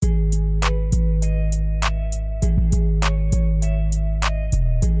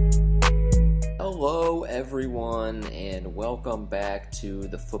everyone, and welcome back to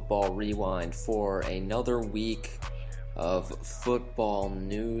the Football Rewind for another week of football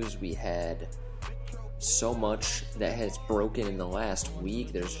news. We had so much that has broken in the last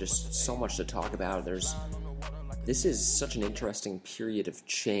week. There's just so much to talk about. This is such an interesting period of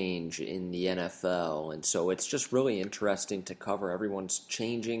change in the NFL, and so it's just really interesting to cover. Everyone's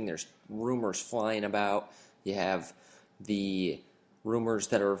changing. There's rumors flying about. You have the rumors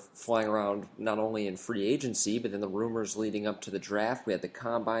that are flying around not only in free agency, but then the rumors leading up to the draft. We had the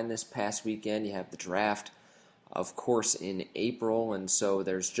Combine this past weekend. You have the draft, of course, in April, and so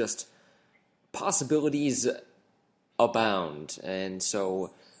there's just possibilities abound. And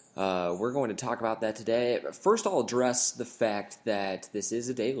so we're going to talk about that today. First, I'll address the fact that this is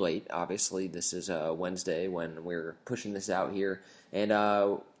a day late. Obviously, this is a Wednesday when we're pushing this out here, and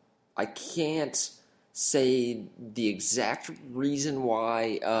I can't say the exact reason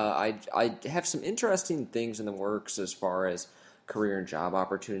why. I have some interesting things in the works as far as career and job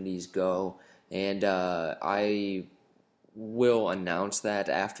opportunities go, and I will announce that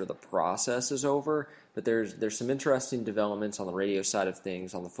after the process is over. But there's some interesting developments on the radio side of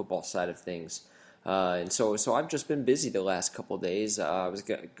things, on the football side of things, and so I've just been busy the last couple of days. I was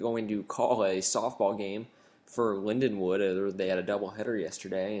going to call a softball game for Lindenwood. They had a doubleheader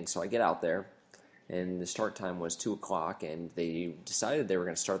yesterday, and so I get out there. And the start time was 2 o'clock, and they decided they were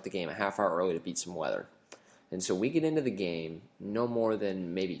going to start the game a half hour early to beat some weather. And so we get into the game, no more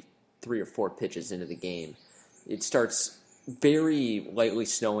than maybe 3 or 4 pitches into the game. It starts very lightly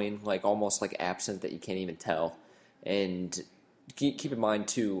snowing, like almost like absent that you can't even tell. And keep in mind,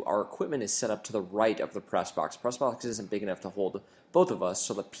 too, our equipment is set up to the right of the press box. Press box isn't big enough to hold both of us,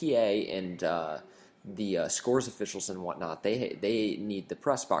 so the PA and the scores officials and whatnot, they need the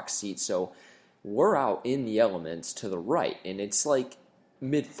press box seats. So we're out in the elements to the right, and it's like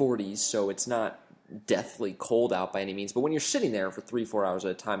mid-40s, so it's not deathly cold out by any means. But when you're sitting there for 3-4 hours at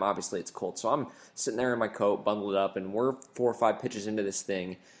a time, obviously it's cold. So I'm sitting there in my coat, bundled up, and we're 4 or 5 pitches into this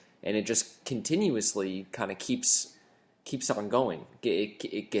thing, and it just continuously kind of keeps on going.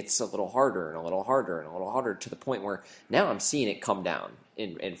 It gets a little harder and a little harder and a little harder to the point where now I'm seeing it come down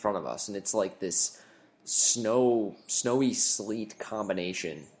in front of us, and it's like this snowy sleet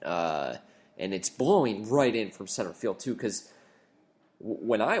combination. And it's blowing right in from center field, too, because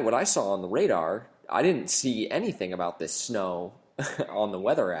what I saw on the radar, I didn't see anything about this snow on the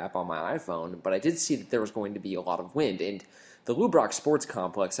weather app on my iPhone, but I did see that there was going to be a lot of wind. And the Lou Brock Sports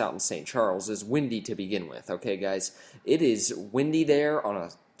Complex out in St. Charles is windy to begin with, okay, guys? It is windy there on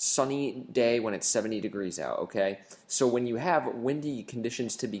a sunny day when it's 70 degrees out, okay? So when you have windy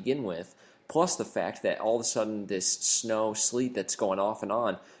conditions to begin with, plus the fact that all of a sudden this snow, sleet that's going off and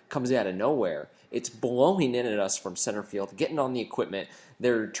on comes out of nowhere. It's blowing in at us from center field, getting on the equipment.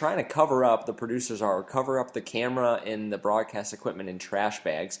 They're trying to cover up the camera and the broadcast equipment in trash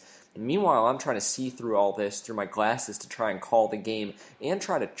bags. And meanwhile, I'm trying to see through all this through my glasses to try and call the game and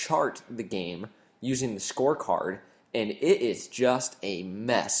try to chart the game using the scorecard. And it is just a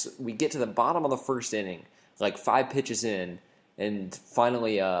mess. We get to the bottom of the first inning, like 5 pitches in, and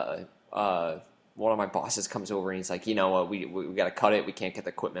finally one of my bosses comes over and he's like, you know what, we got to cut it. We can't get the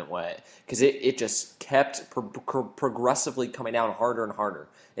equipment wet. Because it just kept progressively coming down harder and harder.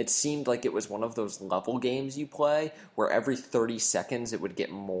 It seemed like it was one of those level games you play where every 30 seconds it would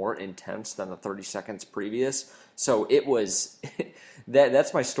get more intense than the 30 seconds previous. So it was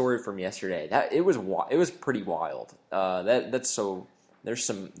that's my story from yesterday. It was pretty wild. There's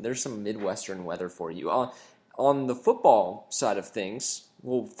some Midwestern weather for you. On the football side of things,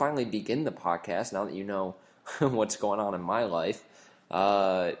 we'll finally begin the podcast now that you know what's going on in my life.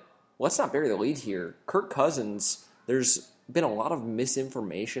 Let's not bury the lead here. Kirk Cousins, there's been a lot of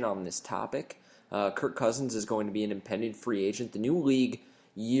misinformation on this topic. Kirk Cousins is going to be an impending free agent. The new league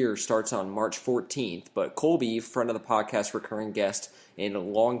year starts on March 14th, but Colby, friend of the podcast, recurring guest, and a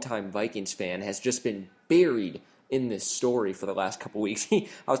longtime Vikings fan, has just been buried in this story for the last couple weeks. I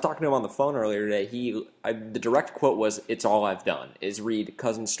was talking to him on the phone earlier today. The direct quote was, "It's all I've done is read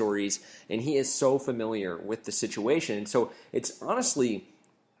Cousins stories," and he is so familiar with the situation. And so it's honestly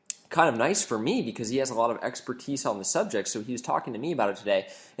kind of nice for me because he has a lot of expertise on the subject. So he was talking to me about it today,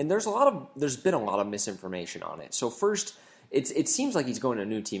 and there's been a lot of misinformation on it. So first, it seems like he's going to a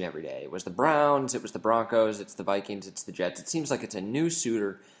new team every day. It was the Browns, it was the Broncos, it's the Vikings, it's the Jets. It seems like it's a new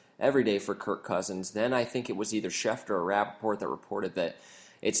suitor every day for Kirk Cousins. Then I think it was either Schefter or Rappaport that reported that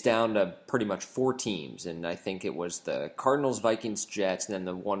it's down to pretty much 4 teams, and I think it was the Cardinals, Vikings, Jets, and then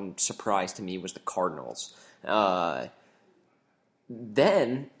the one surprise to me was the Cardinals.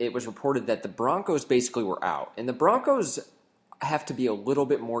 Then it was reported that the Broncos basically were out, and the Broncos, have to be a little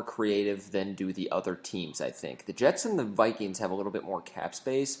bit more creative than do the other teams, I think. The Jets and the Vikings have a little bit more cap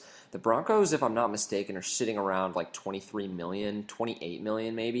space. The Broncos, if I'm not mistaken, are sitting around like 23 million, 28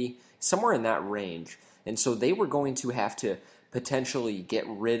 million maybe, somewhere in that range. And so they were going to have to potentially get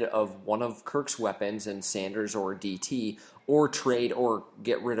rid of one of Kirk's weapons in Sanders or DT, or trade or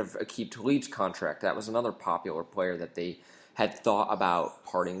get rid of Aqib Talib's contract. That was another popular player that they had thought about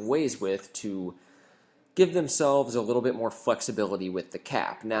parting ways with to give themselves a little bit more flexibility with the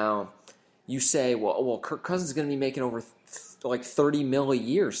cap. Now, you say, well, Kirk Cousins is going to be making over like 30 mil a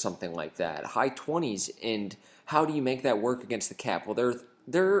year, something like that, high 20s, and how do you make that work against the cap? Well,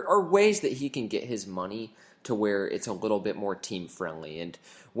 there are ways that he can get his money to where it's a little bit more team friendly. And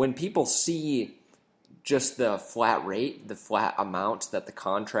when people see just the flat rate, the flat amount that the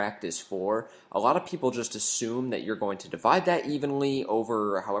contract is for, a lot of people just assume that you're going to divide that evenly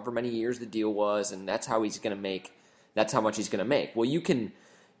over however many years the deal was, and that's how much he's going to make. Well, you can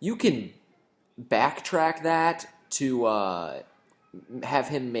backtrack that to have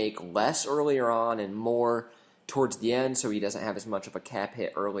him make less earlier on and more towards the end, so he doesn't have as much of a cap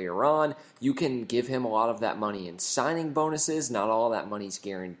hit earlier on. You can give him a lot of that money in signing bonuses. Not all of that money's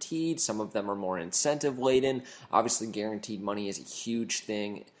guaranteed. Some of them are more incentive-laden. Obviously, guaranteed money is a huge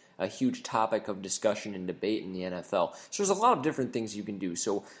thing, a huge topic of discussion and debate in the NFL. So there's a lot of different things you can do.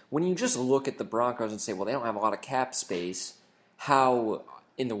 So when you just look at the Broncos and say, well, they don't have a lot of cap space, how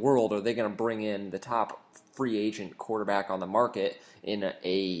in the world are they going to bring in the top free agent quarterback on the market in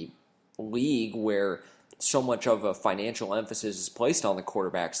a league where so much of a financial emphasis is placed on the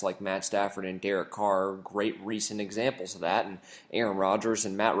quarterbacks like Matt Stafford and Derek Carr, great recent examples of that, and Aaron Rodgers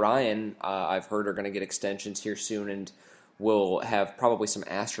and Matt Ryan, I've heard, are going to get extensions here soon and will have probably some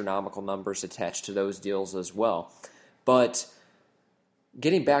astronomical numbers attached to those deals as well. But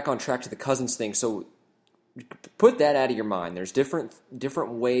getting back on track to the Cousins thing, so put that out of your mind. There's different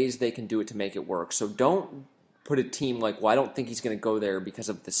ways they can do it to make it work. So don't put a team like, well, I don't think he's going to go there because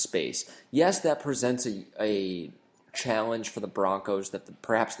of the space. Yes, that presents a challenge for the Broncos that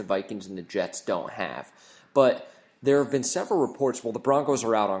perhaps the Vikings and the Jets don't have. But there have been several reports, well, the Broncos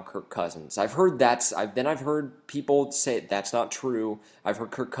are out on Kirk Cousins. I've heard people say that's not true. I've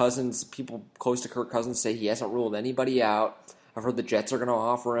heard people close to Kirk Cousins say he hasn't ruled anybody out. I've heard the Jets are going to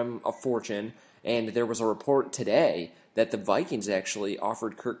offer him a fortune. And there was a report today that the Vikings actually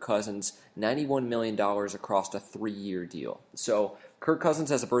offered Kirk Cousins $91 million across a 3-year deal. So Kirk Cousins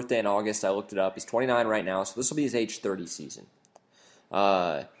has a birthday in August. I looked it up. He's 29 right now, so this will be his age 30 season.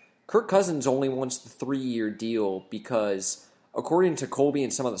 Kirk Cousins only wants the 3-year deal because, according to Colby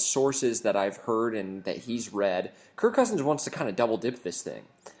and some of the sources that I've heard and that he's read, Kirk Cousins wants to kind of double dip this thing.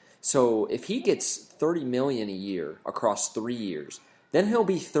 So if he gets $30 million a year across 3 years, then he'll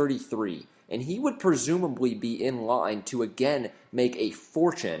be 33. And he would presumably be in line to again make a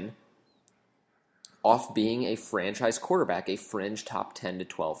fortune off being a franchise quarterback, a fringe top 10 to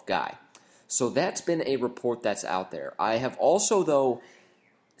 12 guy. So that's been a report that's out there. I have also, though,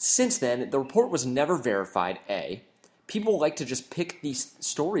 since then, the report was never verified, A. People like to just pick these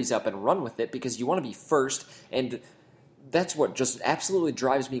stories up and run with it because you want to be first, and that's what just absolutely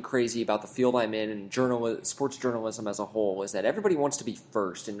drives me crazy about the field I'm in and sports journalism as a whole, is that everybody wants to be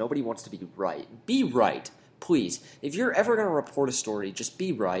first and nobody wants to be right. Be right, please. If you're ever going to report a story, just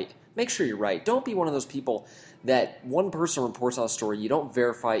be right. Make sure you're right. Don't be one of those people that one person reports on a story, you don't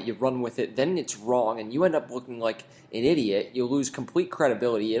verify it, you run with it, then it's wrong, and you end up looking like an idiot. You lose complete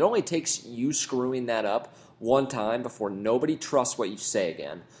credibility. It only takes you screwing that up one time before nobody trusts what you say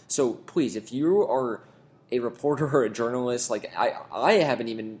again. So please, if you are a reporter or a journalist, like I haven't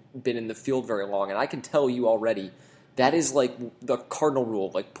even been in the field very long, and I can tell you already that is like the cardinal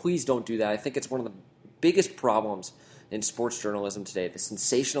rule. Like, please don't do that. I think it's one of the biggest problems in sports journalism today, the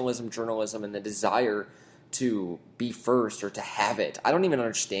sensationalism journalism and the desire to be first or to have it. I don't even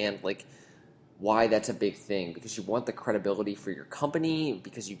understand like why that's a big thing, because you want the credibility for your company,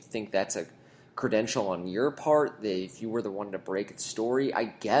 because you think that's a credential on your part, that if you were the one to break the story, I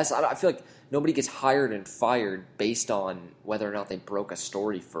guess. I feel like nobody gets hired and fired based on whether or not they broke a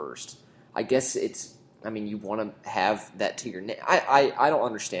story first. I guess you want to have that to your name. I don't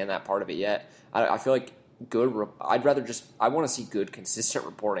understand that part of it yet. I feel like I want to see good, consistent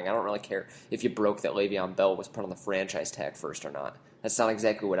reporting. I don't really care if you broke that Le'Veon Bell was put on the franchise tag first or not. That's not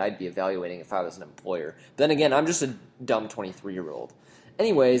exactly what I'd be evaluating if I was an employer. But then again, I'm just a dumb 23-year-old.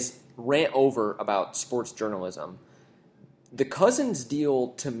 Anyways, rant over about sports journalism. The Cousins deal,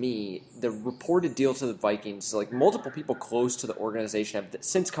 to me, the reported deal to the Vikings, like multiple people close to the organization have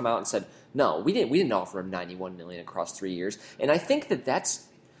since come out and said, no, we didn't offer him $91 million across 3 years. And I think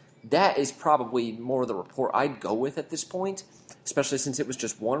that is probably more of the report I'd go with at this point. especially since it was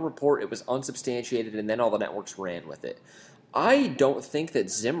just one report, it was unsubstantiated, and then all the networks ran with it. I don't think that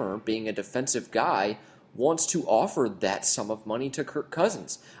Zimmer, being a defensive guy, wants to offer that sum of money to Kirk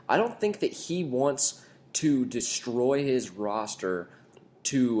Cousins. I don't think that he wants to destroy his roster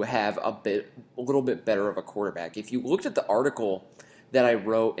to have a little bit better of a quarterback. If you looked at the article that I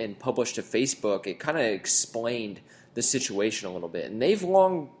wrote and published to Facebook, it kind of explained the situation a little bit. And they've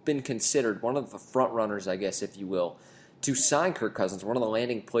long been considered one of the front runners, I guess, if you will, to sign Kirk Cousins, one of the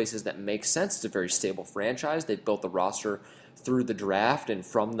landing places that makes sense. It's a very stable franchise. They've built the roster through the draft and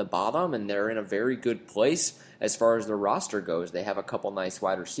from the bottom, and they're in a very good place as far as their roster goes. They have a couple nice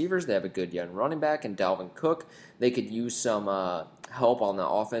wide receivers. They have a good young running back in Dalvin Cook. They could use some help on the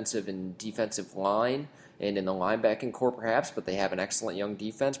offensive and defensive line and in the linebacking core perhaps, but they have an excellent young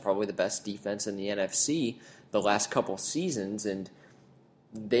defense, probably the best defense in the NFC the last couple seasons, and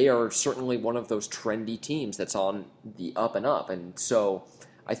they are certainly one of those trendy teams that's on the up and up. And so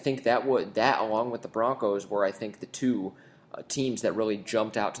I think that along with the Broncos were, I think, the two teams that really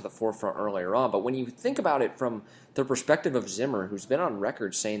jumped out to the forefront earlier on. But when you think about it from the perspective of Zimmer, who's been on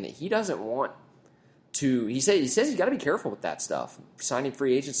record saying that he doesn't want to, he says he's got to be careful with that stuff, signing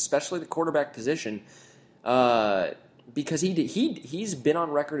free agents, especially the quarterback position, because he's been on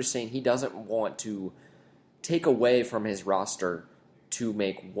record as saying he doesn't want to take away from his roster to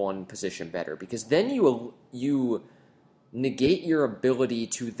make one position better, because then you negate your ability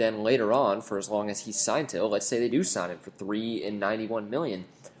to then later on, for as long as he's signed till, let's say they do sign him for $3 and $91 million,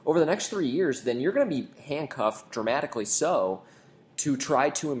 over the next 3 years, then you're going to be handcuffed dramatically so to try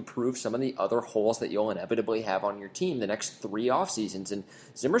to improve some of the other holes that you'll inevitably have on your team the next 3 off seasons. And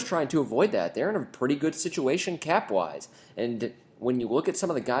Zimmer's trying to avoid that. They're in a pretty good situation cap-wise. And when you look at some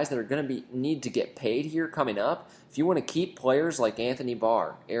of the guys that are going to need to get paid here coming up, if you want to keep players like Anthony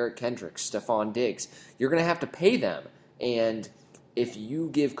Barr, Eric Kendricks, Stephon Diggs, you're going to have to pay them. And if you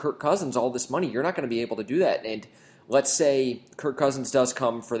give Kirk Cousins all this money, you're not going to be able to do that. And let's say Kirk Cousins does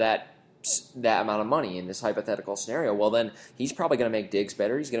come for that amount of money in this hypothetical scenario. Well, then he's probably going to make Diggs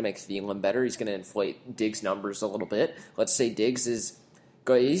better. He's going to make Thielen better. He's going to inflate Diggs' numbers a little bit. Let's say Diggs he's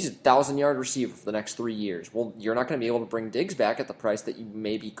a 1,000-yard receiver for the next 3 years. Well, you're not going to be able to bring Diggs back at the price that you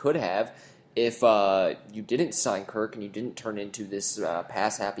maybe could have if you didn't sign Kirk and you didn't turn into this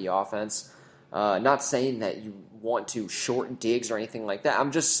pass-happy offense. Not saying that you want to shorten Diggs or anything like that.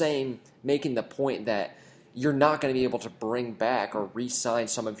 I'm just making the point that you're not going to be able to bring back or re-sign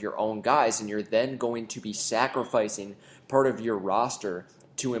some of your own guys, and you're then going to be sacrificing part of your roster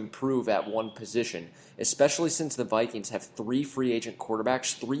to improve at one position, especially since the Vikings have 3 free agent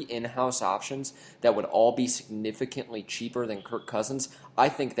quarterbacks, 3 in-house options that would all be significantly cheaper than Kirk Cousins. I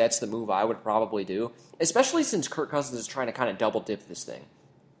think that's the move I would probably do, especially since Kirk Cousins is trying to kind of double-dip this thing.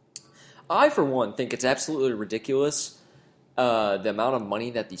 I, for one, think it's absolutely ridiculous the amount of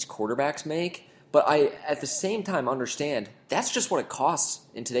money that these quarterbacks make, but I, at the same time, understand that's just what it costs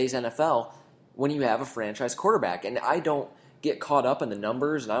in today's NFL when you have a franchise quarterback. And I don't get caught up in the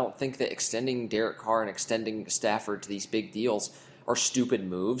numbers, and I don't think that extending Derek Carr and extending Stafford to these big deals are stupid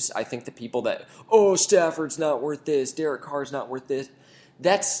moves. I think the people that, Stafford's not worth this, Derek Carr's not worth this,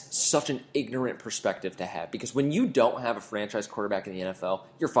 that's such an ignorant perspective to have, because when you don't have a franchise quarterback in the NFL,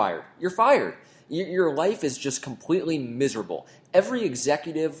 you're fired. You're fired. Your life is just completely miserable. Every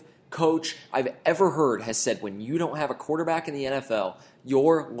executive coach I've ever heard has said when you don't have a quarterback in the NFL,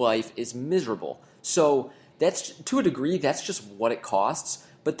 your life is miserable. So that's, to a degree, that's just what it costs,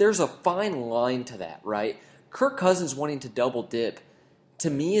 but there's a fine line to that, right? Kirk Cousins wanting to double dip,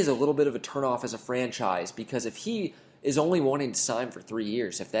 to me, is a little bit of a turnoff as a franchise, because if he is only wanting to sign for 3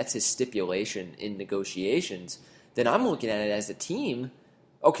 years, if that's his stipulation in negotiations, then I'm looking at it as a team.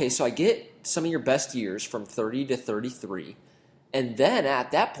 Okay, so I get some of your best years from 30 to 33, and then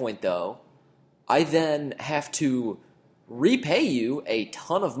at that point, though, I then have to repay you a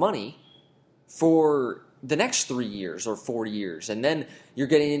ton of money for the next 3 years or 4 years. And then you're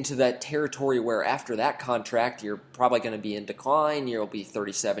getting into that territory where after that contract, you're probably going to be in decline. You'll be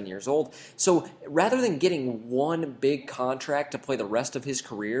 37 years old. So rather than getting one big contract to play the rest of his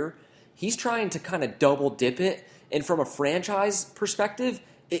career, he's trying to kind of double dip it. And from a franchise perspective,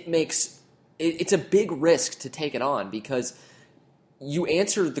 it's a big risk to take it on, because you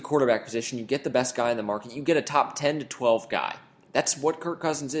answer the quarterback position, you get the best guy in the market, you get a top 10 to 12 guy. That's what Kirk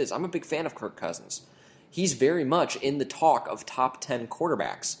Cousins is. I'm a big fan of Kirk Cousins. He's very much in the talk of top 10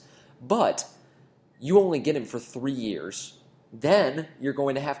 quarterbacks. But you only get him for 3 years. Then you're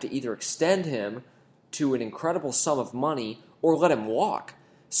going to have to either extend him to an incredible sum of money or let him walk.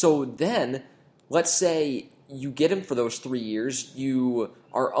 So then, let's say you get him for those 3 years. You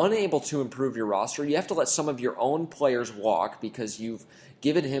are unable to improve your roster. You have to let some of your own players walk because you've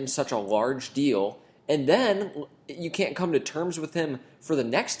given him such a large deal. And then you can't come to terms with him for the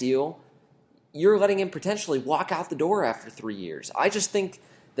next deal. You're letting him potentially walk out the door after 3 years. I just think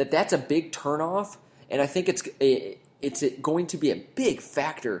that that's a big turnoff, and I think it's going to be a big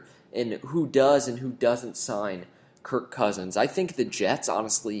factor in who does and who doesn't sign Kirk Cousins. I think the Jets,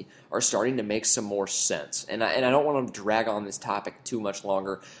 honestly, are starting to make some more sense. And I don't want to drag on this topic too much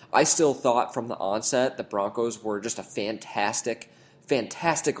longer. I still thought from the onset the Broncos were just a fantastic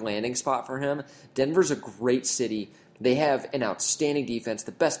landing spot for him. Denver's a great city. They have an outstanding defense,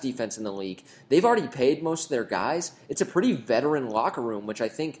 the best defense in the league. They've already paid most of their guys. It's a pretty veteran locker room, which I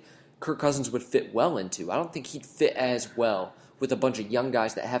think Kirk Cousins would fit well into. I don't think he'd fit as well with a bunch of young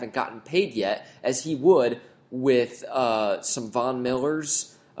guys that haven't gotten paid yet as he would with some Von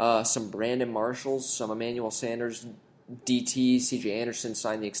Millers, some Brandon Marshalls, some Emmanuel Sanders, DT, CJ Anderson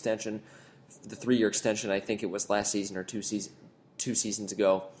signed the extension, the 3-year extension. I think it was last season or two seasons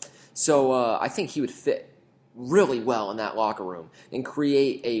ago. So I think he would fit really well in that locker room and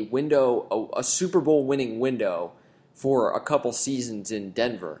create a window, a Super Bowl winning window for a couple seasons in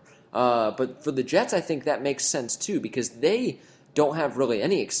Denver. But for the Jets, I think that makes sense too because they don't have really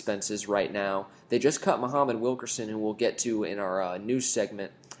any expenses right now. They just cut Muhammad Wilkerson, who we'll get to in our news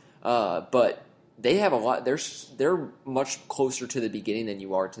segment. But they have a lot. They're much closer to the beginning than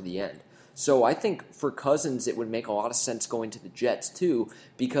you are to the end. So I think for Cousins, it would make a lot of sense going to the Jets too,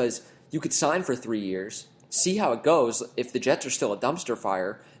 because you could sign for 3 years, see how it goes. If the Jets are still a dumpster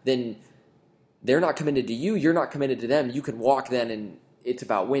fire, then they're not committed to you. You're not committed to them. You can walk then, and it's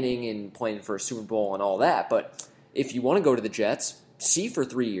about winning and playing for a Super Bowl and all that. But if you want to go to the Jets, see for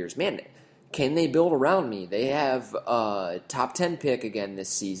 3 years. Man, can they build around me? They have a top 10 pick again this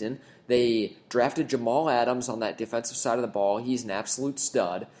season. They drafted Jamal Adams on that defensive side of the ball. He's an absolute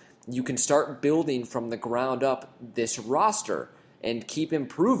stud. You can start building from the ground up this roster and keep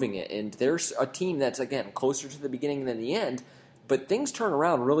improving it. And there's a team that's, again, closer to the beginning than the end. But things turn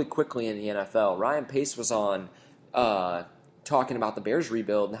around really quickly in the NFL. Ryan Pace was on talking about the Bears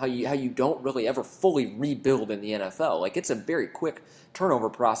rebuild and how you don't really ever fully rebuild in the NFL. Like, it's a very quick turnover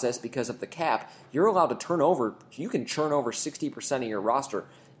process because of the cap. You're allowed to turn over, you can churn over 60% of your roster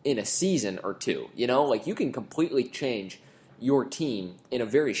in a season or two. You know, like, you can completely change your team in a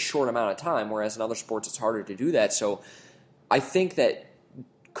very short amount of time, whereas in other sports it's harder to do that. So I think that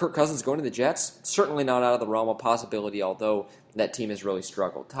Kirk Cousins going to the Jets, certainly not out of the realm of possibility, although that team has really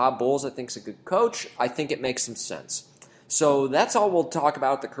struggled. Todd Bowles, I think, is a good coach. I think it makes some sense. So that's all we'll talk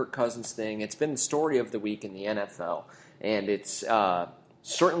about, the Kirk Cousins thing. It's been the story of the week in the NFL, and it's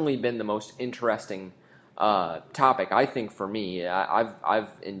certainly been the most interesting topic, I think, for me. I've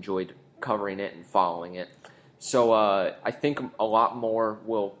enjoyed covering it and following it. So I think a lot more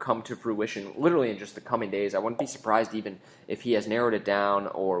will come to fruition literally in just the coming days. I wouldn't be surprised even if he has narrowed it down,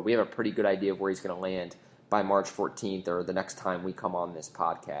 or we have a pretty good idea of where he's going to land by March 14th or the next time we come on this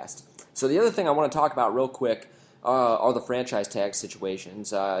podcast. So the other thing I want to talk about real quick are the franchise tag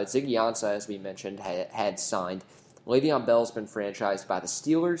situations. Ziggy Ansah, as we mentioned, had signed. Le'Veon Bell's been franchised by the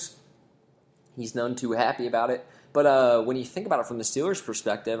Steelers. He's none too happy about it. But when you think about it from the Steelers'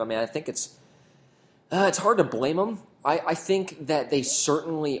 perspective, I mean, I think it's hard to blame them. I think that they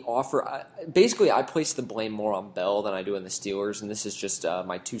certainly offer... basically, I place the blame more on Bell than I do in the Steelers, and this is just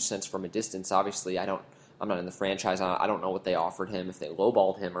my 2 cents from a distance. Obviously, I'm not in the franchise. I don't know what they offered him, if they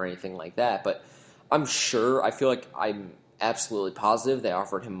lowballed him or anything like that, but I'm sure, I feel like I'm absolutely positive they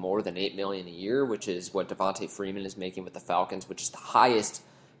offered him more than $8 million a year, which is what Devontae Freeman is making with the Falcons, which is the highest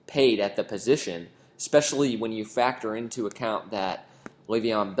paid at the position, especially when you factor into account that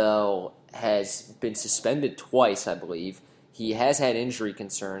Le'Veon Bell has been suspended twice, I believe. He has had injury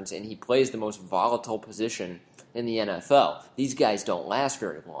concerns, and he plays the most volatile position in the NFL. These guys don't last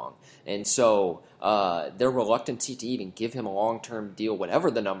very long. And so their reluctancy to even give him a long-term deal,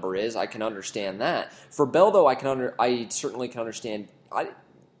 whatever the number is, I can understand that. For Bell, though, I certainly can understand.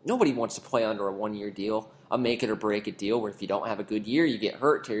 Nobody wants to play under a one-year deal, a make-it-or-break-it deal, where if you don't have a good year, you get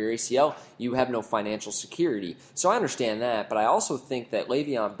hurt, tear your ACL, you have no financial security. So I understand that, but I also think that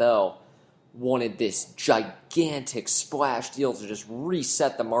Le'Veon Bell wanted this gigantic splash deal to just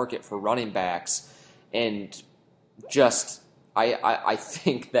reset the market for running backs, and just I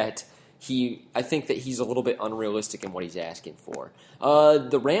think that he's a little bit unrealistic in what he's asking for.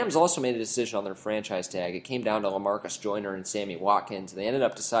 The Rams also made a decision on their franchise tag. It came down to LaMarcus Joyner and Sammy Watkins. They ended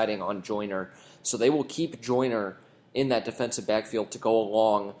up deciding on Joyner, so they will keep Joyner in that defensive backfield to go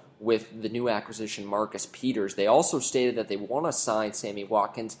along with the new acquisition Marcus Peters. They also stated that they want to sign Sammy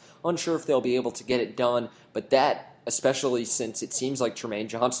Watkins. Unsure if they'll be able to get it done, but that, especially since it seems like Tremaine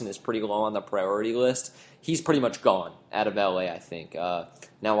Johnson is pretty low on the priority list, he's pretty much gone out of LA, I think.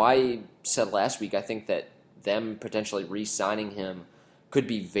 Now, I said last week, I think that them potentially re-signing him could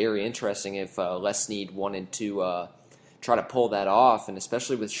be very interesting if Les Snead wanted to try to pull that off, and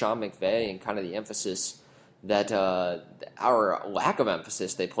especially with Sean McVay and kind of the emphasis that our lack of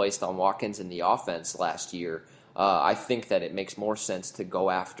emphasis they placed on Watkins in the offense last year. I think that it makes more sense to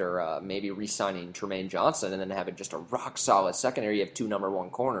go after maybe re-signing Tremaine Johnson and then having just a rock-solid secondary. You have two number one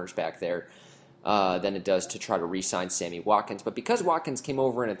corners back there than it does to try to re-sign Sammy Watkins. But because Watkins came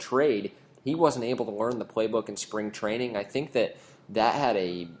over in a trade, he wasn't able to learn the playbook in spring training. I think that had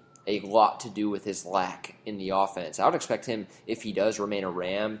a lot to do with his lack in the offense. I would expect him, if he does remain a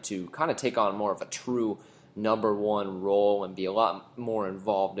Ram, to kind of take on more of a true number one role and be a lot more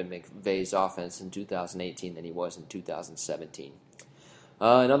involved in McVay's offense in 2018 than he was in 2017. In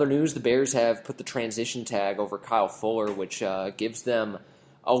other news, the Bears have put the transition tag over Kyle Fuller, which gives them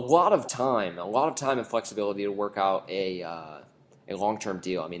a lot of time and flexibility to work out a long-term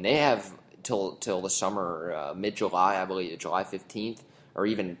deal. I mean, they have till the summer, mid-July, I believe, July 15th, or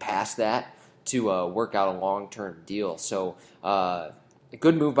even past that, to work out a long-term deal. So, a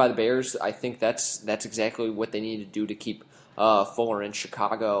good move by the Bears. I think that's exactly what they need to do to keep Fuller in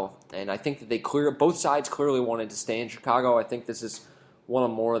Chicago. And I think that both sides clearly wanted to stay in Chicago. I think this is one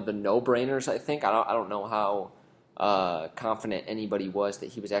of more of the no-brainers. I think I don't know how confident anybody was that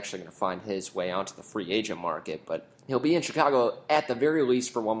he was actually going to find his way onto the free agent market, but he'll be in Chicago at the very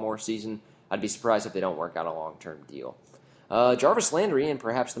least for one more season. I'd be surprised if they don't work out a long-term deal. Jarvis Landry, and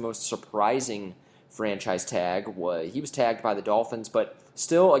perhaps the most surprising franchise tag, he was tagged by the Dolphins, but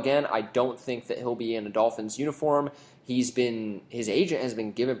still, again, I don't think that he'll be in a Dolphins uniform. His agent has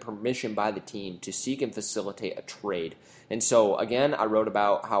been given permission by the team to seek and facilitate a trade. And so, again, I wrote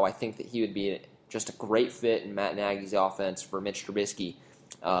about how I think that he would be just a great fit in Matt Nagy's offense for Mitch Trubisky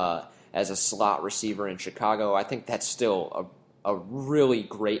as a slot receiver in Chicago. I think that's still a really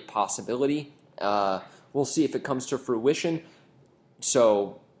great possibility. We'll see if it comes to fruition.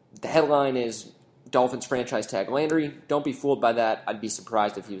 So the headline is Dolphins franchise tag Landry. Don't be fooled by that. I'd be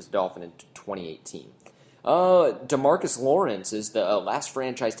surprised if he was a Dolphin in 2018. DeMarcus Lawrence is the last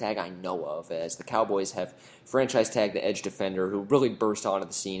franchise tag I know of, as the Cowboys have franchise tagged the edge defender who really burst onto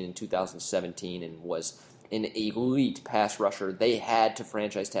the scene in 2017 and was an elite pass rusher. They had to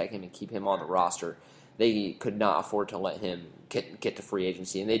franchise tag him and keep him on the roster. They could not afford to let him get to free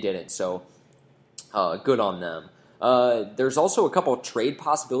agency, and they didn't, so good on them. There's also a couple of trade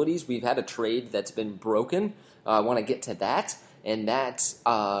possibilities. We've had a trade that's been broken. I want to get to that. And that,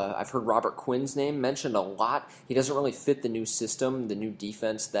 I've heard Robert Quinn's name mentioned a lot. He doesn't really fit the new system, the new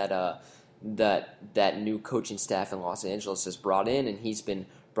defense that new coaching staff in Los Angeles has brought in, and he's been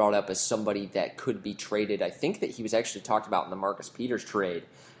brought up as somebody that could be traded. I think that he was actually talked about in the Marcus Peters trade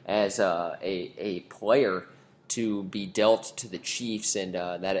as a player to be dealt to the Chiefs, and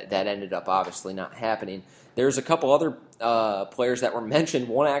that ended up obviously not happening. There's a couple other players that were mentioned.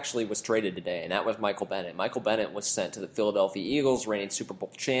 One actually was traded today, and that was Michael Bennett. Michael Bennett was sent to the Philadelphia Eagles, reigning Super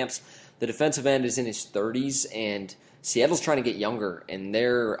Bowl champs. The defensive end is in his 30s, and Seattle's trying to get younger. And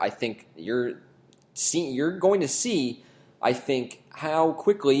I think you're going to see, I think, how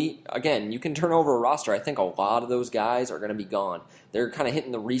quickly, again, you can turn over a roster. I think a lot of those guys are going to be gone. They're kind of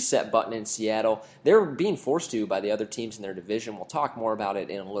hitting the reset button in Seattle. They're being forced to by the other teams in their division. We'll talk more about it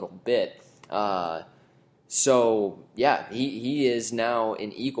in a little bit. So, yeah, he is now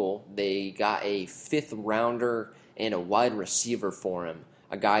an Eagle. They got a 5th rounder and a wide receiver for him,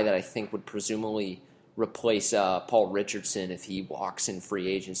 a guy that I think would presumably replace Paul Richardson if he walks in free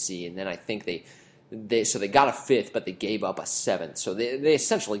agency. And then I think they got a 5th, but they gave up a 7th. So they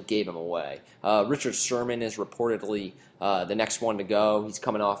essentially gave him away. Richard Sherman is reportedly the next one to go. He's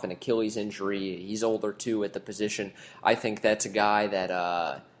coming off an Achilles injury. He's older, too, at the position. I think that's a guy that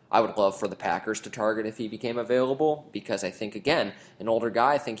I would love for the Packers to target if he became available, because I think, again, an older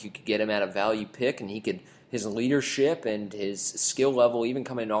guy, I think you could get him at a value pick, and his leadership and his skill level, even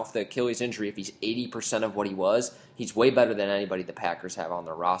coming off the Achilles injury, if he's 80% of what he was, he's way better than anybody the Packers have on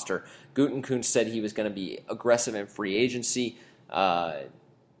their roster. Gutekunst said he was going to be aggressive in free agency,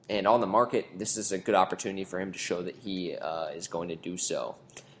 and on the market, this is a good opportunity for him to show that he is going to do so.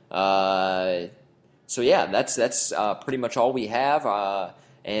 So yeah, that's pretty much all we have.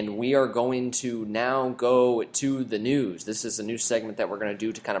 And we are going to now go to the news. This is a new segment that we're going to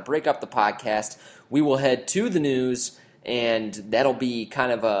do to kind of break up the podcast. We will head to the news, and that'll be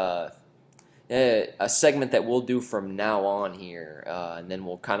kind of a segment that we'll do from now on here, and then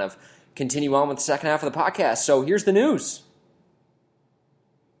we'll kind of continue on with the second half of the podcast. So here's the news.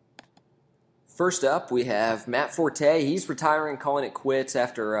 First up, we have Matt Forte. He's retiring, calling it quits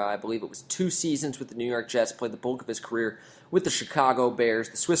after, I believe it was 2 seasons with the New York Jets, played the bulk of his career with the Chicago Bears.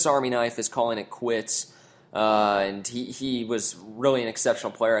 The Swiss Army knife is calling it quits, and he was really an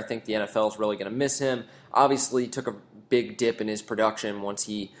exceptional player. I think the NFL is really going to miss him. Obviously, took a big dip in his production once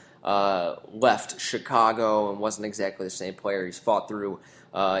he left Chicago and wasn't exactly the same player. He's fought through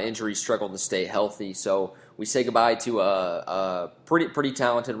injuries, struggled to stay healthy, so we say goodbye to a pretty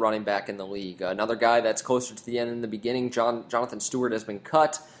talented running back in the league. Another guy that's closer to the end than the beginning, Jonathan Stewart, has been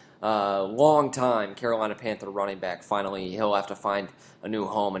cut. Long time Carolina Panther running back. Finally, he'll have to find a new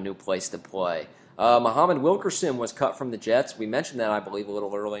home, a new place to play. Muhammad Wilkerson was cut from the Jets. We mentioned that, I believe, a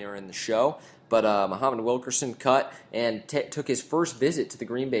little earlier in the show. But Muhammad Wilkerson cut and took his first visit to the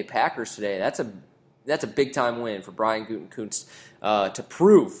Green Bay Packers today. That's a big-time win for Brian Gutekunst to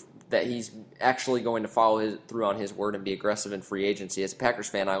prove that he's actually going to follow through on his word and be aggressive in free agency. As a Packers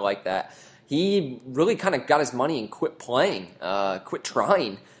fan, I like that. He really kind of got his money and quit trying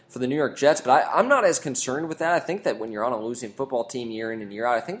for the New York Jets. But I'm not as concerned with that. I think that when you're on a losing football team year in and year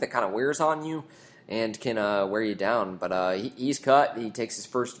out, I think that kind of wears on you and can wear you down. But he's cut. He takes his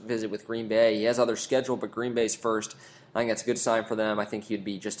first visit with Green Bay. He has others scheduled, but Green Bay's first. I think that's a good sign for them. I think he'd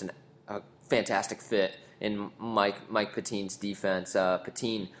be just a fantastic fit in Mike Petine's defense.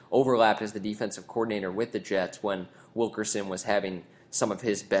 Petine overlapped as the defensive coordinator with the Jets when Wilkerson was having some of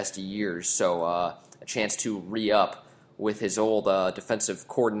his best years. So a chance to re-up with his old defensive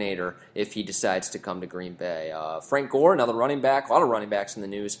coordinator if he decides to come to Green Bay. Frank Gore, another running back, a lot of running backs in the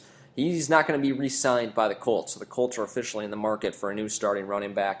news. He's not going to be re-signed by the Colts, so the Colts are officially in the market for a new starting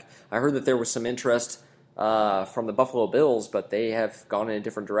running back. I heard that there was some interest from the Buffalo Bills, but they have gone in a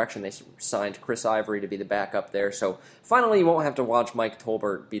different direction. They signed Chris Ivory to be the backup there, so finally you won't have to watch Mike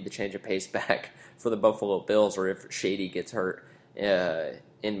Tolbert be the change of pace back for the Buffalo Bills, or if Shady gets hurt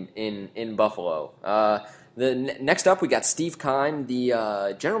in Buffalo. Next up, we got Steve Keim,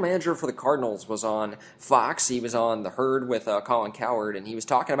 the general manager for the Cardinals, was on Fox. He was on The Herd with Colin Cowherd, and he was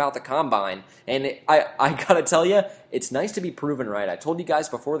talking about the Combine. And I got to tell you, it's nice to be proven right. I told you guys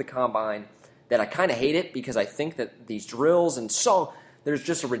before the Combine that I kind of hate it because I think that these drills and there's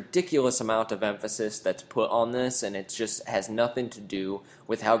just a ridiculous amount of emphasis that's put on this, and it just has nothing to do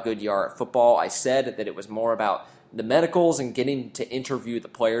with how good you are at football. I said that it was more about the medicals and getting to interview the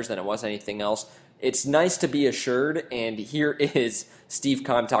players than it was anything else. It's nice to be assured, and here is Steve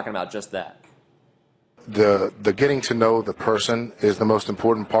Keim talking about just that. The getting to know the person is the most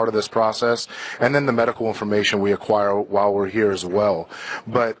important part of this process, and then the medical information we acquire while we're here as well.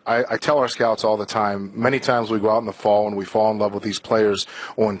 But I tell our scouts all the time, many times we go out in the fall and we fall in love with these players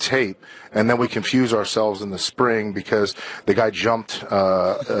on tape, and then we confuse ourselves in the spring because the guy jumped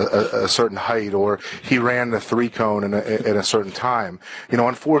a certain height or he ran the 3-cone in a certain time.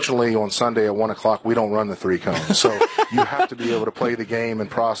 Unfortunately, on Sunday at 1 o'clock, we don't run the 3-cone. So you have to be able to play the game and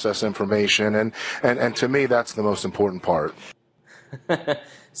process information, and to me, that's the most important part.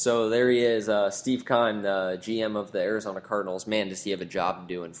 So there he is, Steve Keim, the GM of the Arizona Cardinals. Man, does he have a job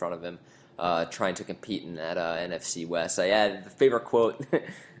to do in front of him, trying to compete in that NFC West. The favorite quote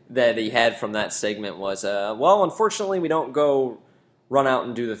that he had from that segment was, well, unfortunately, we don't go run out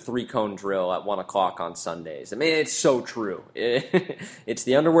and do the 3-cone drill at 1 o'clock on Sundays. I mean, it's so true. It's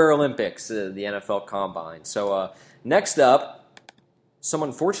the Underwear Olympics, the NFL Combine. So next up, some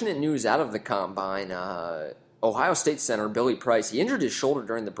unfortunate news out of the Combine. Ohio State center Billy Price, he injured his shoulder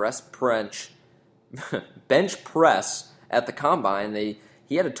during the bench press at the Combine.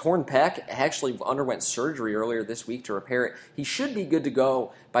 He had a torn pec, actually underwent surgery earlier this week to repair it. He should be good to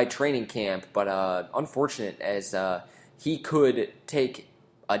go by training camp, but unfortunate as he could take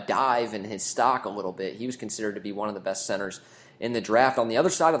a dive in his stock a little bit. He was considered to be one of the best centers in the draft. On the other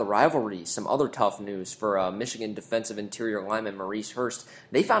side of the rivalry, some other tough news for Michigan defensive interior lineman Maurice Hurst.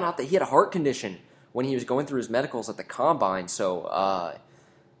 They found out that he had a heart condition when he was going through his medicals at the Combine, so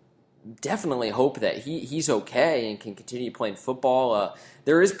definitely hope that he's okay and can continue playing football.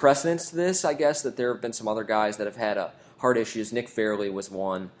 There is precedence to this, I guess, that there have been some other guys that have had heart issues. Nick Fairley was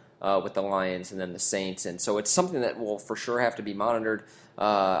one with the Lions and then the Saints, and so it's something that will for sure have to be monitored.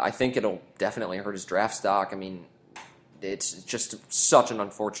 I think it'll definitely hurt his draft stock. I mean, it's just such an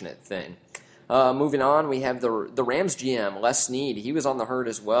unfortunate thing. Moving on, we have the Rams GM, Les Snead. He was on the Herd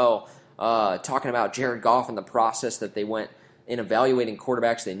as well, talking about Jared Goff and the process that they went in evaluating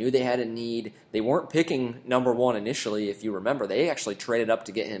quarterbacks. They knew they had a need. They weren't picking number one initially, if you remember. They actually traded up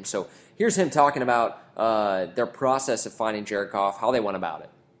to get him. So here's him talking about their process of finding Jared Goff, how they went about it.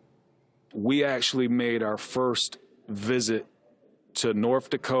 we actually made our first visit to North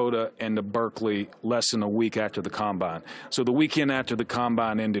Dakota and to Berkeley less than a week after the Combine. So the weekend after the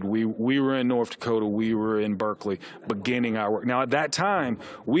Combine ended, we were in North Dakota, we were in Berkeley, beginning our work. Now, at that time,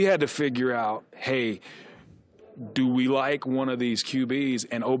 we had to figure out, hey, do we like one of these QBs?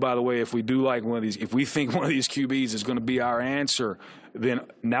 And, oh, by the way, if we do like one of these, if we think one of these QBs is going to be our answer, then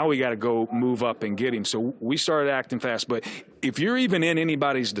now we got to go move up and get him. So we started acting fast. But if you're even in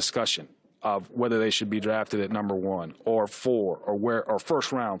anybody's discussion of whether they should be drafted at number 1 or 4 or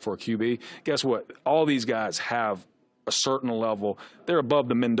first round for a QB, guess what? All these guys have a certain level. They're above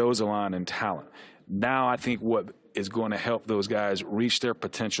the Mendoza line in talent. Now I think what is going to help those guys reach their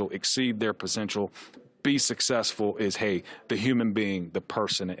potential, exceed their potential, be successful is, hey, the human being, the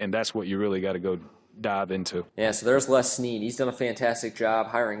person, and that's what you really got to go dive into. Yeah, so there's Les Snead. He's done a fantastic job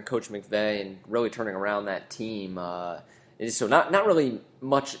hiring Coach McVay and really turning around that team. So not really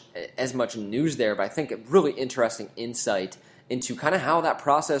as much news there, but I think a really interesting insight into kind of how that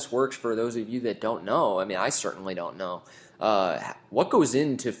process works for those of you that don't know. I mean, I certainly don't know. What goes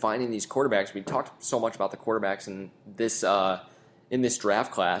into finding these quarterbacks? We talked so much about the quarterbacks in this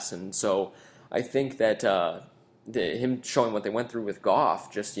draft class, and so I think that him showing what they went through with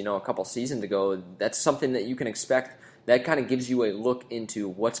Goff just a couple seasons ago, that's something that you can expect. That kind of gives you a look into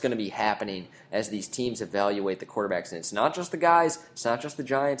what's going to be happening as these teams evaluate the quarterbacks. And it's not just the guys, it's not just the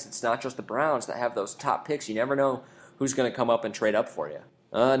Giants, it's not just the Browns that have those top picks. You never know who's going to come up and trade up for you.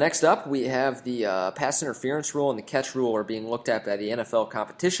 Next up, we have the pass interference rule and the catch rule are being looked at by the NFL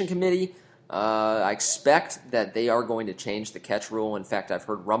Competition Committee. I expect that they are going to change the catch rule. In fact, I've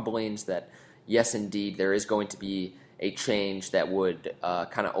heard rumblings that, yes, indeed, there is going to be a change that would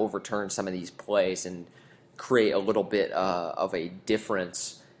kind of overturn some of these plays and create a little bit of a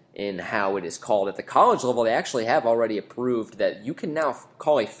difference in how it is called. At the college level, they actually have already approved that you can now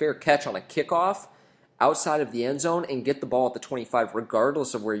call a fair catch on a kickoff outside of the end zone and get the ball at the 25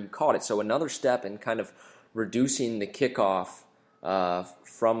 regardless of where you caught it. So another step in kind of reducing the kickoff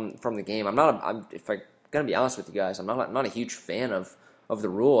from the game. If I'm going to be honest with you guys, I'm not a huge fan of the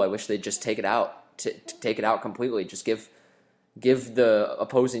rule. I wish they'd just take it out, take it out completely. Just give the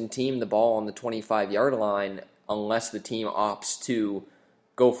opposing team the ball on the 25-yard line unless the team opts to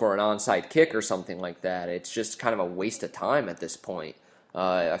go for an onside kick or something like that. It's just kind of a waste of time at this point.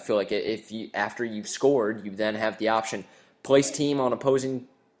 I feel like after you've scored, you then have the option place team on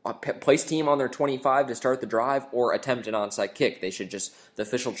their 25 to start the drive or attempt an onside kick. The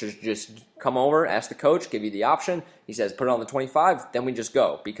official should just come over, ask the coach, give you the option. He says put it on the 25, then we just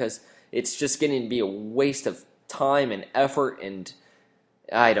go, because it's just getting to be a waste of time and effort, and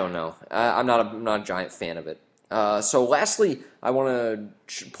I don't know. I'm not a giant fan of it. So lastly, I want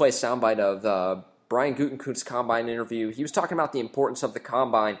to play a soundbite of Brian Gutekunst's Combine interview. He was talking about the importance of the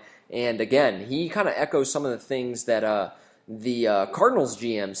Combine, and again, he kind of echoes some of the things that the Cardinals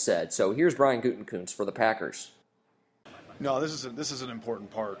GM said. So here's Brian Gutekunst for the Packers. No, this is an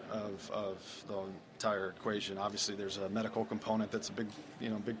important part of the entire equation. Obviously, there's a medical component that's a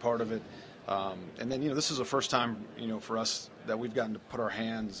big part of it. And then, this is the first time, for us that we've gotten to put our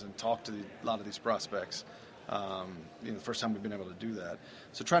hands and talk to a lot of these prospects. The first time we've been able to do that.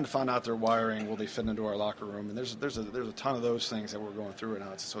 So trying to find out their wiring, will they fit into our locker room? And there's a ton of those things that we're going through right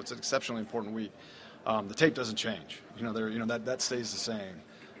now. So it's an exceptionally important week. The tape doesn't change. That stays the same.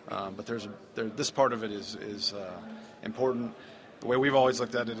 But this part of it is important. The way we've always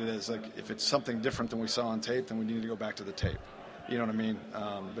looked at it is like, if it's something different than we saw on tape, then we need to go back to the tape. You know what I mean?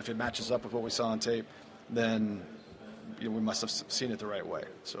 If it matches up with what we saw on tape, then we must have seen it the right way.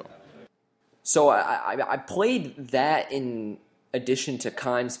 So I played that in addition to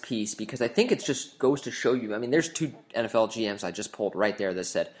Kime's piece because I think it just goes to show you. I mean, there's two NFL GMs I just pulled right there that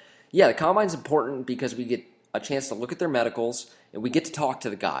said, yeah, the Combine's important because we get a chance to look at their medicals and we get to talk to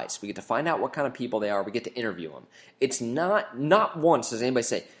the guys. We get to find out what kind of people they are. We get to interview them. It's not once does anybody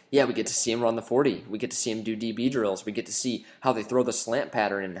say, yeah, we get to see them run the 40. We get to see them do DB drills. We get to see how they throw the slant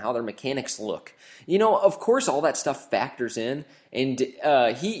pattern and how their mechanics look. Of course, all that stuff factors in, and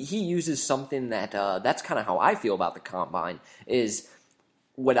he uses something that's kind of how I feel about the Combine, is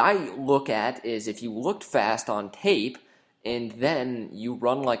what I look at is if you looked fast on tape and then you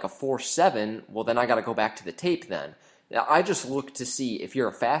run like a 4.7, well, then I got to go back to the tape then. I just look to see if you're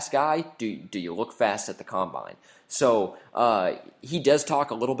a fast guy, do you look fast at the Combine? So he does talk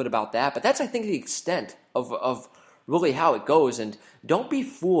a little bit about that, but that's, I think, the extent of really how it goes. And don't be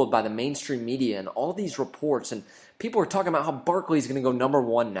fooled by the mainstream media and all these reports. And people are talking about how Barkley's going to go number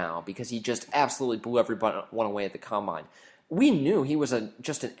 1 now because he just absolutely blew everyone away at the Combine. We knew he was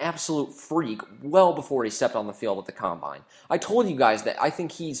just an absolute freak well before he stepped on the field at the Combine. I told you guys that I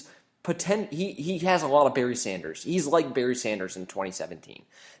think he's he has a lot of Barry Sanders. He's like Barry Sanders in 2017.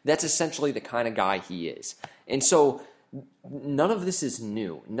 That's essentially the kind of guy he is. And so none of this is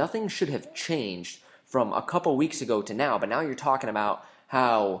new. Nothing should have changed from a couple weeks ago to now, but now you're talking about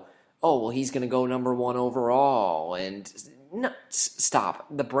how, oh, well, he's going to go number 1 overall. And no, stop.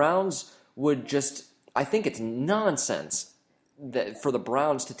 The Browns would just, I think it's nonsense for the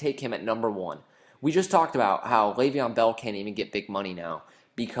Browns to take him at number 1. We just talked about how Le'Veon Bell can't even get big money now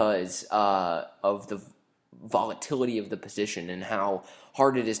because of the volatility of the position and how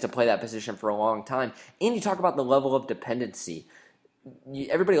hard it is to play that position for a long time. And you talk about the level of dependency.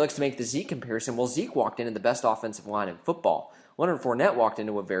 Everybody likes to make the Zeke comparison. Well, Zeke walked into the best offensive line in football. Leonard Fournette walked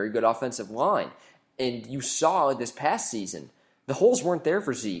into a very good offensive line. And you saw this past season, the holes weren't there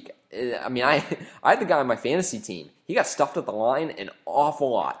for Zeke. I mean, I had the guy on my fantasy team. He got stuffed at the line an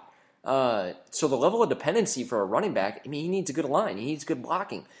awful lot. So the level of dependency for a running back, I mean, he needs a good line. He needs good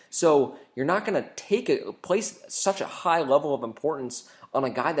blocking. So you're not going to place such a high level of importance on a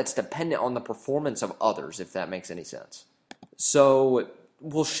guy that's dependent on the performance of others, if that makes any sense. So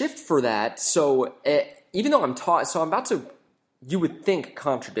we'll shift for that. So even though I'm about to, you would think,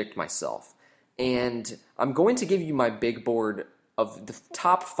 contradict myself. And I'm going to give you my big board of the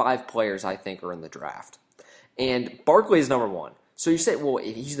top 5 players I think are in the draft. And Barkley is number 1. So you say, well,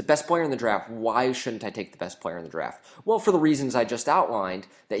 if he's the best player in the draft, why shouldn't I take the best player in the draft? Well, for the reasons I just outlined,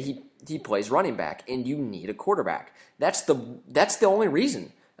 that he plays running back, and you need a quarterback. That's the only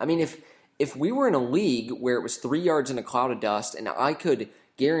reason. I mean, if we were in a league where it was 3 yards in a cloud of dust, and I could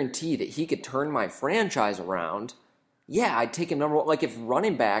guarantee that he could turn my franchise around, yeah, I'd take him number 1. Like if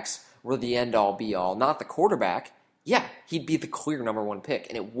running backs were the end-all, be-all, not the quarterback, yeah, he'd be the clear number 1 pick,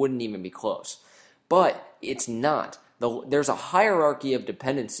 and it wouldn't even be close. But it's not. There's a hierarchy of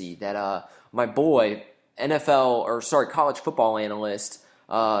dependency that my boy, college football analyst,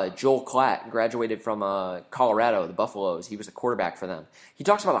 Joel Klatt, graduated from Colorado, the Buffaloes. He was a quarterback for them. He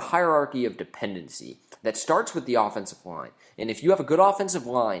talks about a hierarchy of dependency that starts with the offensive line. And if you have a good offensive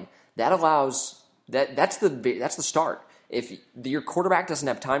line, that allows that's the start. If your quarterback doesn't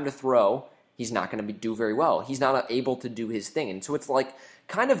have time to throw, he's not going to do very well. He's not able to do his thing. And so it's like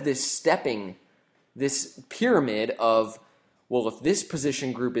kind of this pyramid of, well, if this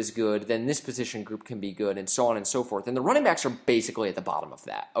position group is good, then this position group can be good, and so on and so forth. And the running backs are basically at the bottom of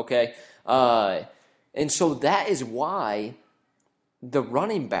that, okay? And so that is why the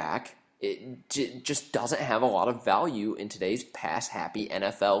running back just doesn't have a lot of value in today's pass-happy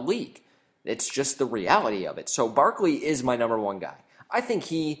NFL league. It's just the reality of it. So Barkley is my number 1 guy. I think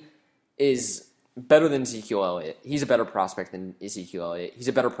he is better than Ezekiel Elliott. He's a better prospect than Ezekiel Elliott. He's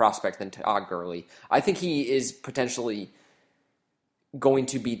a better prospect than Todd Gurley. I think he is potentially going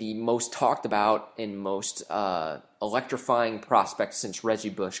to be the most talked about and most electrifying prospect since Reggie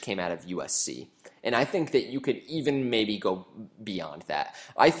Bush came out of USC. And I think that you could even maybe go beyond that.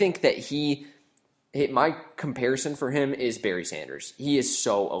 I think that my comparison for him is Barry Sanders. He is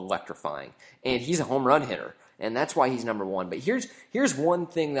so electrifying. And he's a home run hitter. And that's why he's number 1. But here's one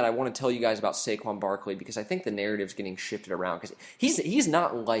thing that I want to tell you guys about Saquon Barkley, because I think the narrative's getting shifted around. Because he's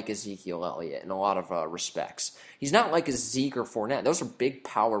not like Ezekiel Elliott in a lot of respects. He's not like a Zeke or Fournette. Those are big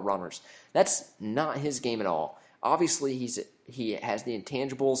power runners. That's not his game at all. Obviously, he has the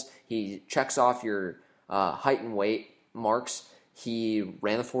intangibles. He checks off your height and weight marks. He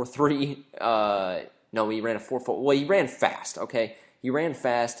ran the 4.3. No, he ran a 4.4. Well, he ran fast, okay? He ran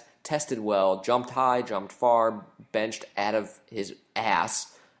fast. Tested well, jumped high, jumped far, benched out of his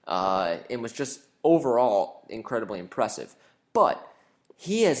ass, and was just overall incredibly impressive. But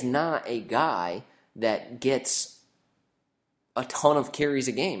he is not a guy that gets a ton of carries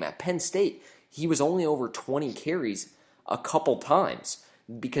a game. At Penn State, he was only over 20 carries a couple times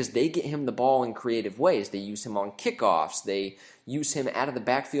because they get him the ball in creative ways. They use him on kickoffs. They use him out of the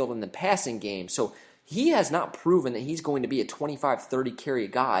backfield in the passing game. So he has not proven that he's going to be a 25, 30 carry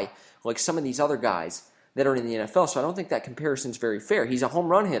guy like some of these other guys that are in the NFL. So I don't think that comparison is very fair. He's a home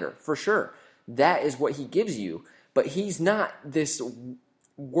run hitter, for sure. That is what he gives you. But he's not this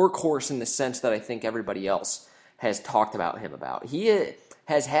workhorse in the sense that I think everybody else has talked about him about. He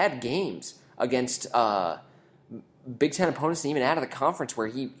has had games against Big Ten opponents and even out of the conference where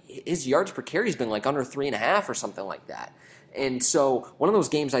his yards per carry has been like under 3.5 or something like that. And so one of those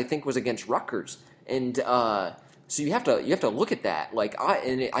games I think was against Rutgers. And so you have to look at that.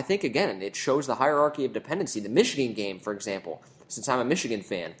 I think again it shows the hierarchy of dependency. The Michigan game, for example, since I'm a Michigan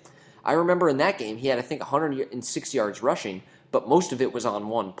fan, I remember in that game he had I think 106 yards rushing, but most of it was on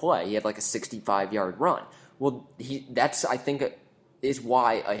one play. He had like a 65-yard run. Well, that's I think is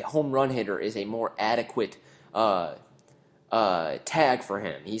why a home run hitter is a more adequate tag for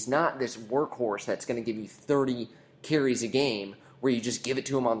him. He's not this workhorse that's going to give you 30 carries a game where you just give it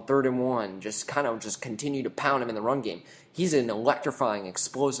to him on 3rd and 1, just continue to pound him in the run game. He's an electrifying,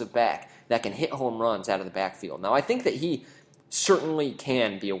 explosive back that can hit home runs out of the backfield. Now, I think that he certainly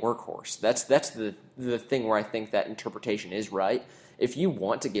can be a workhorse. That's the thing where I think that interpretation is right. If you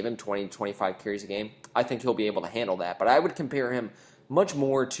want to give him 20 to 25 carries a game, I think he'll be able to handle that. But I would compare him much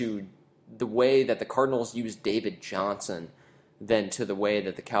more to the way that the Cardinals used David Johnson than to the way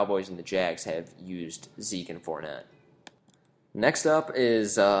that the Cowboys and the Jags have used Zeke and Fournette. Next up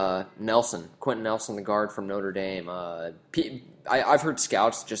is Nelson, Quentin Nelson, the guard from Notre Dame. I've heard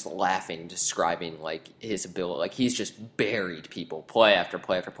scouts just laughing, describing like his ability, like he's just buried people play after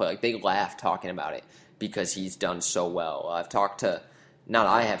play after play. Like they laugh talking about it because he's done so well.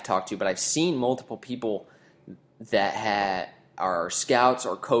 But I've seen multiple people that are scouts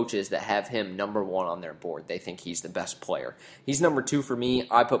or coaches that have him number 1 on their board. They think he's the best player. He's number 2 for me.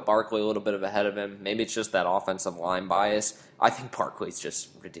 I put Barkley a little bit ahead of him. Maybe it's just that offensive line bias. I think Barkley's just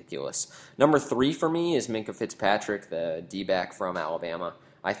ridiculous. Number 3 for me is Minkah Fitzpatrick, the D-back from Alabama.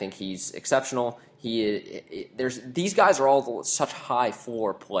 I think he's exceptional. These guys are all such high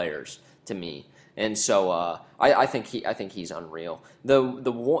floor players to me. And so I think he's unreal.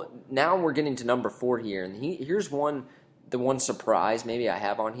 Now we're getting to number 4 here, and here's the one surprise maybe I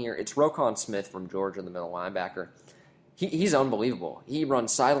have on here. It's Roquan Smith from Georgia, the middle linebacker. He's unbelievable. He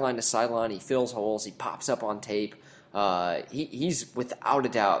runs sideline to sideline. He fills holes. He pops up on tape. He's without a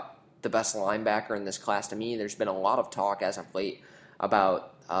doubt the best linebacker in this class to me. There's been a lot of talk as of late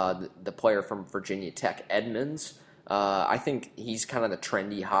about the player from Virginia Tech, Edmonds. I think he's kind of the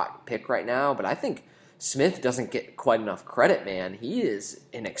trendy hot pick right now, but I think Smith doesn't get quite enough credit, man. He is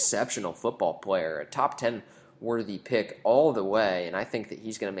an exceptional football player, a top 10 worthy pick all the way, and I think that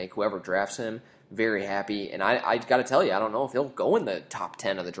he's going to make whoever drafts him very happy. And I got to tell you, I don't know if he'll go in the top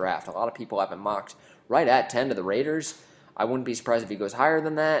 10 of the draft. A lot of people have him mocked right at 10 to the Raiders. I wouldn't be surprised if he goes higher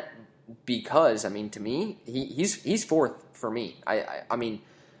than that because, I mean, to me, he's 4th for me. I mean,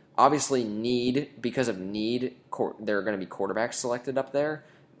 obviously because of need, there are going to be quarterbacks selected up there.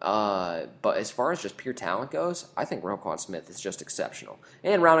 But as far as just pure talent goes, I think Roquan Smith is just exceptional.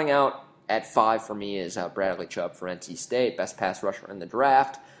 And rounding out at 5 for me is Bradley Chubb for NC State, best pass rusher in the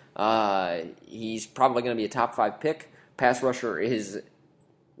draft. He's probably going to be a top 5 pick. Pass rusher is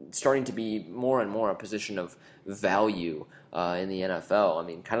starting to be more and more a position of value in the NFL. I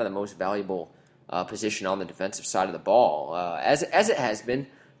mean, kind of the most valuable position on the defensive side of the ball, as it has been.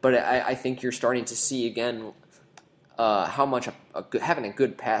 But I think you're starting to see again how much having a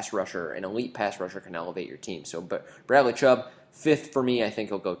good pass rusher, an elite pass rusher, can elevate your team. So, but Bradley Chubb, 5th for me. I think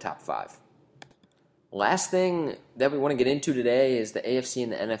he'll go top 5. Last thing that we want to get into today is the AFC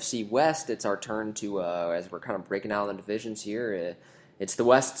and the NFC West. It's our turn to, as we're kind of breaking down the divisions here, it's the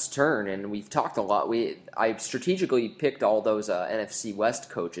West's turn, and we've talked a lot. I strategically picked all those NFC West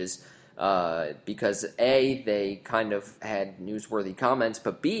coaches because A, they kind of had newsworthy comments,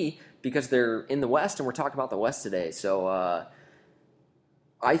 but B, because they're in the West, and we're talking about the West today. So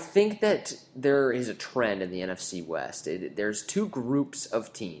I think that there is a trend in the NFC West. There's 2 groups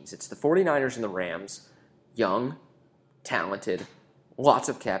of teams. It's the 49ers and the Rams, young, talented, lots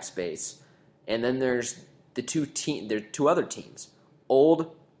of cap space. And then there's there are 2 other teams,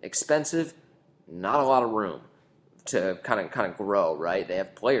 old, expensive, not a lot of room to kind of grow, right? They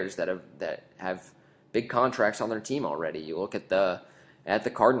have players that have big contracts on their team already. You look at the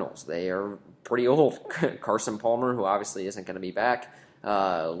Cardinals. They are pretty old. Carson Palmer, who obviously isn't going to be back.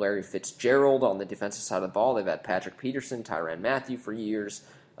 Larry Fitzgerald on the defensive side of the ball. They've had Patrick Peterson, Tyrann Mathieu for years.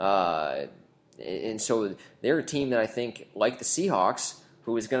 And so they're a team that I think, like the Seahawks,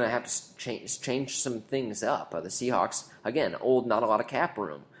 who is going to have to change some things up. The Seahawks, again, old, not a lot of cap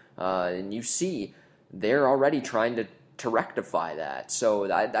room. And you see they're already trying to rectify that.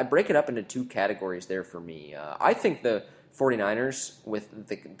 So I break it up into 2 categories there for me. I think the 49ers, with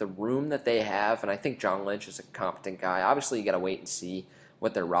the room that they have, and I think John Lynch is a competent guy. Obviously, you got to wait and see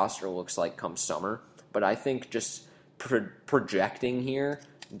what their roster looks like come summer. But I think just projecting here,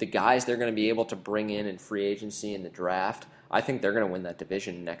 the guys they're going to be able to bring in free agency and the draft, I think they're going to win that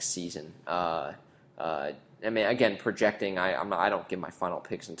division next season. I mean, again, projecting, I don't give my final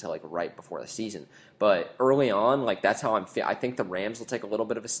picks until like right before the season. But early on, like that's how I think the Rams will take a little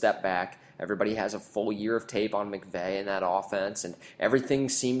bit of a step back. Everybody has a full year of tape on McVay and that offense, and everything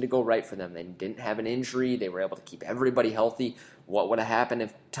seemed to go right for them. They didn't have an injury. They were able to keep everybody healthy. What would have happened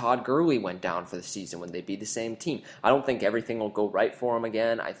if Todd Gurley went down for the season? Would they be the same team? I don't think everything will go right for them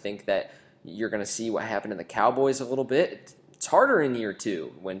again. I think that you're going to see what happened in the Cowboys a little bit. It's harder in year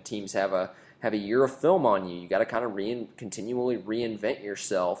 2 when teams have have a year of film on you. You got to kind of continually reinvent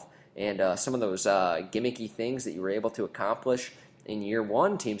yourself. And some of those gimmicky things that you were able to accomplish in year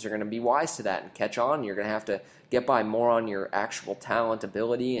one, teams are going to be wise to that and catch on. You're going to have to get by more on your actual talent,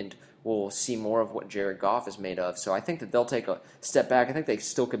 ability, and we'll see more of what Jared Goff is made of. So I think that they'll take a step back. I think they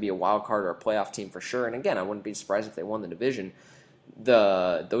still could be a wild card or a playoff team for sure. And again, I wouldn't be surprised if they won the division.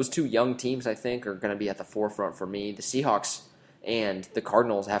 Those two young teams, I think, are going to be at the forefront for me. The Seahawks and the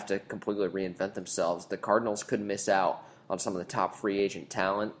Cardinals have to completely reinvent themselves. The Cardinals could miss out on some of the top free agent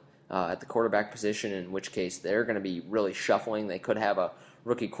talent at the quarterback position, in which case they're going to be really shuffling. They could have a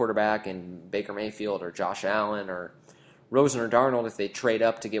rookie quarterback in Baker Mayfield or Josh Allen or Rosen or Darnold if they trade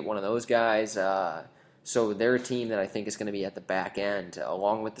up to get one of those guys. So they're a team that I think is going to be at the back end,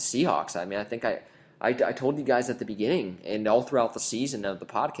 along with the Seahawks. I mean, I think I told you guys at the beginning and all throughout the season of the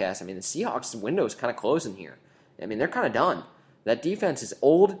podcast, I mean, the Seahawks window is kind of closing here. I mean, they're kind of done. That defense is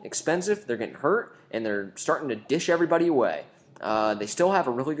old, expensive, they're getting hurt, and they're starting to dish everybody away. They still have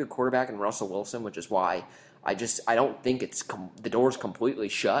a really good quarterback in Russell Wilson, which is why I don't think the door's completely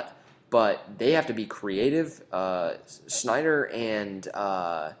shut, but they have to be creative. Snyder and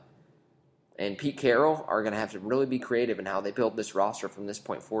Pete Carroll are going to have to really be creative in how they build this roster from this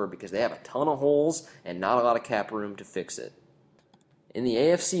point forward because they have a ton of holes and not a lot of cap room to fix it. In the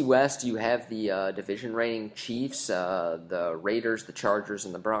AFC West, you have the division-reigning Chiefs, the Raiders, the Chargers,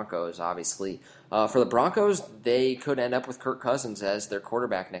 and the Broncos, obviously. For the Broncos, they could end up with Kirk Cousins as their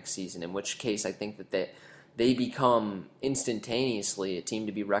quarterback next season, in which case I think that they become instantaneously a team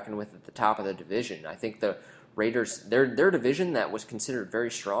to be reckoned with at the top of the division. I think the Raiders, their division that was considered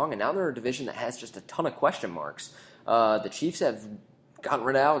very strong, and now they're a division that has just a ton of question marks. The Chiefs have gotten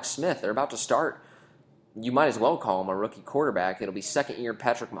rid of Alex Smith. They're about to start. You might as well call him a rookie quarterback. It'll be second year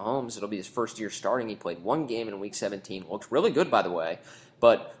Patrick Mahomes. It'll be his first year starting. He played one game in Week 17. Looked really good, by the way.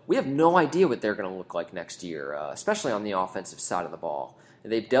 But we have no idea what they're going to look like next year, especially on the offensive side of the ball.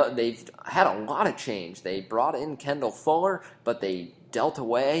 They've had a lot of change. They brought in Kendall Fuller, but they dealt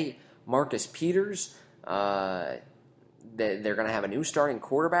away Marcus Peters. They're going to have a new starting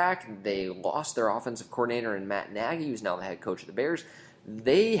quarterback. They lost their offensive coordinator in Matt Nagy, who's now the head coach of the Bears.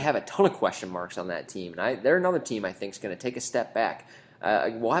 They have a ton of question marks on that team, and they're another team I think is going to take a step back.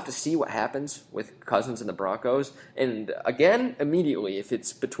 We'll have to see what happens with Cousins and the Broncos. And again, immediately, if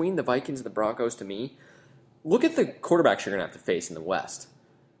it's between the Vikings and the Broncos, to me, look at the quarterbacks you're going to have to face in the West,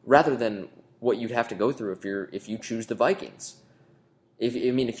 rather than what you'd have to go through if you choose the Vikings. If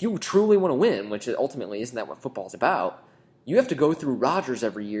you truly want to win, which ultimately isn't that what football's about, you have to go through Rodgers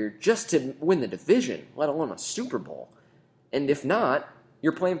every year just to win the division, let alone a Super Bowl. And if not,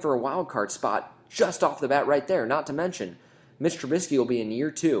 you're playing for a wild card spot just off the bat right there. Not to mention, Mitch Trubisky will be in year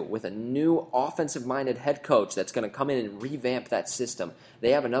 2 with a new offensive-minded head coach that's going to come in and revamp that system.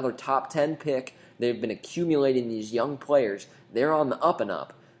 They have another top 10 pick. They've been accumulating these young players. They're on the up and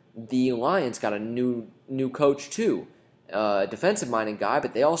up. The Lions got a new coach too, defensive-minded guy,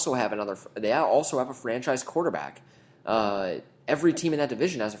 but they also have a franchise quarterback. Every team in that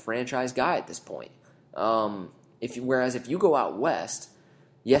division has a franchise guy at this point. Whereas if you go out west,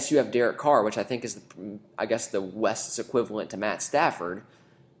 yes, you have Derek Carr, which I think is, the West's equivalent to Matt Stafford,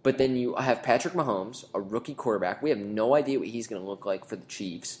 but then you have Patrick Mahomes, a rookie quarterback. We have no idea what he's going to look like for the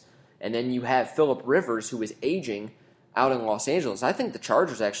Chiefs. And then you have Phillip Rivers, who is aging out in Los Angeles. I think the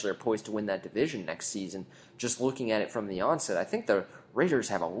Chargers actually are poised to win that division next season, just looking at it from the onset. I think the Raiders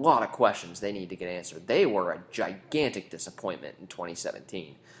have a lot of questions they need to get answered. They were a gigantic disappointment in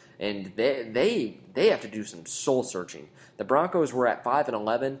 2017. And they have to do some soul searching. The Broncos were at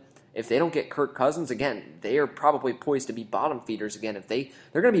 5-11. If they don't get Kirk Cousins again, they are probably poised to be bottom feeders again. They're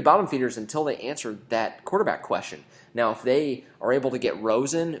going to be bottom feeders until they answer that quarterback question. Now, if they are able to get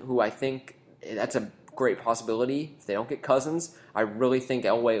Rosen, who I think that's a great possibility. If they don't get Cousins, I really think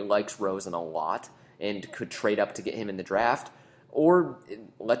Elway likes Rosen a lot and could trade up to get him in the draft. Or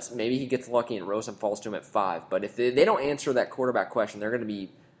maybe he gets lucky and Rosen falls to him at 5. But if they don't answer that quarterback question, they're going to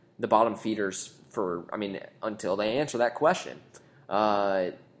be the bottom feeders until they answer that question.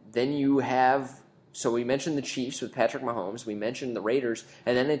 Then you have, so we mentioned the Chiefs with Patrick Mahomes, we mentioned the Raiders,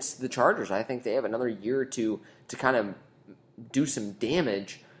 and then it's the Chargers. I think they have another year or two to kind of do some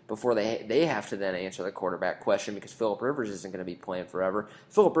damage before they have to then answer the quarterback question because Phillip Rivers isn't going to be playing forever.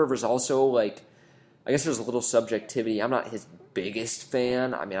 Phillip Rivers also, I guess there's a little subjectivity. I'm not his biggest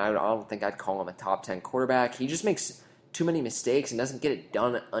fan. I don't think I'd call him a top 10 quarterback. He just makes too many mistakes and doesn't get it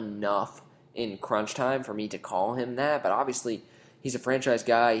done enough in crunch time for me to call him that. But obviously, he's a franchise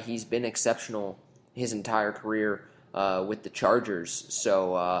guy. He's been exceptional his entire career with the Chargers.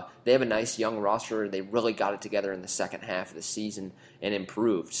 So they have a nice young roster. They really got it together in the second half of the season and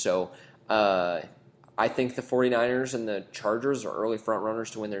improved. So I think the 49ers and the Chargers are early front runners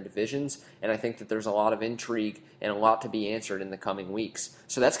to win their divisions, and I think that there's a lot of intrigue and a lot to be answered in the coming weeks.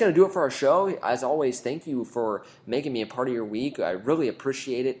 So that's going to do it for our show. As always, thank you for making me a part of your week. I really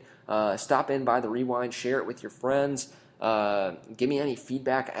appreciate it. Stop in by the Rewind, share it with your friends. Give me any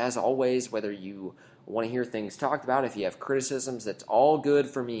feedback, as always, whether you want to hear things talked about. If you have criticisms, that's all good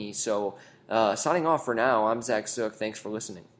for me. So signing off for now, I'm Zach Sook. Thanks for listening.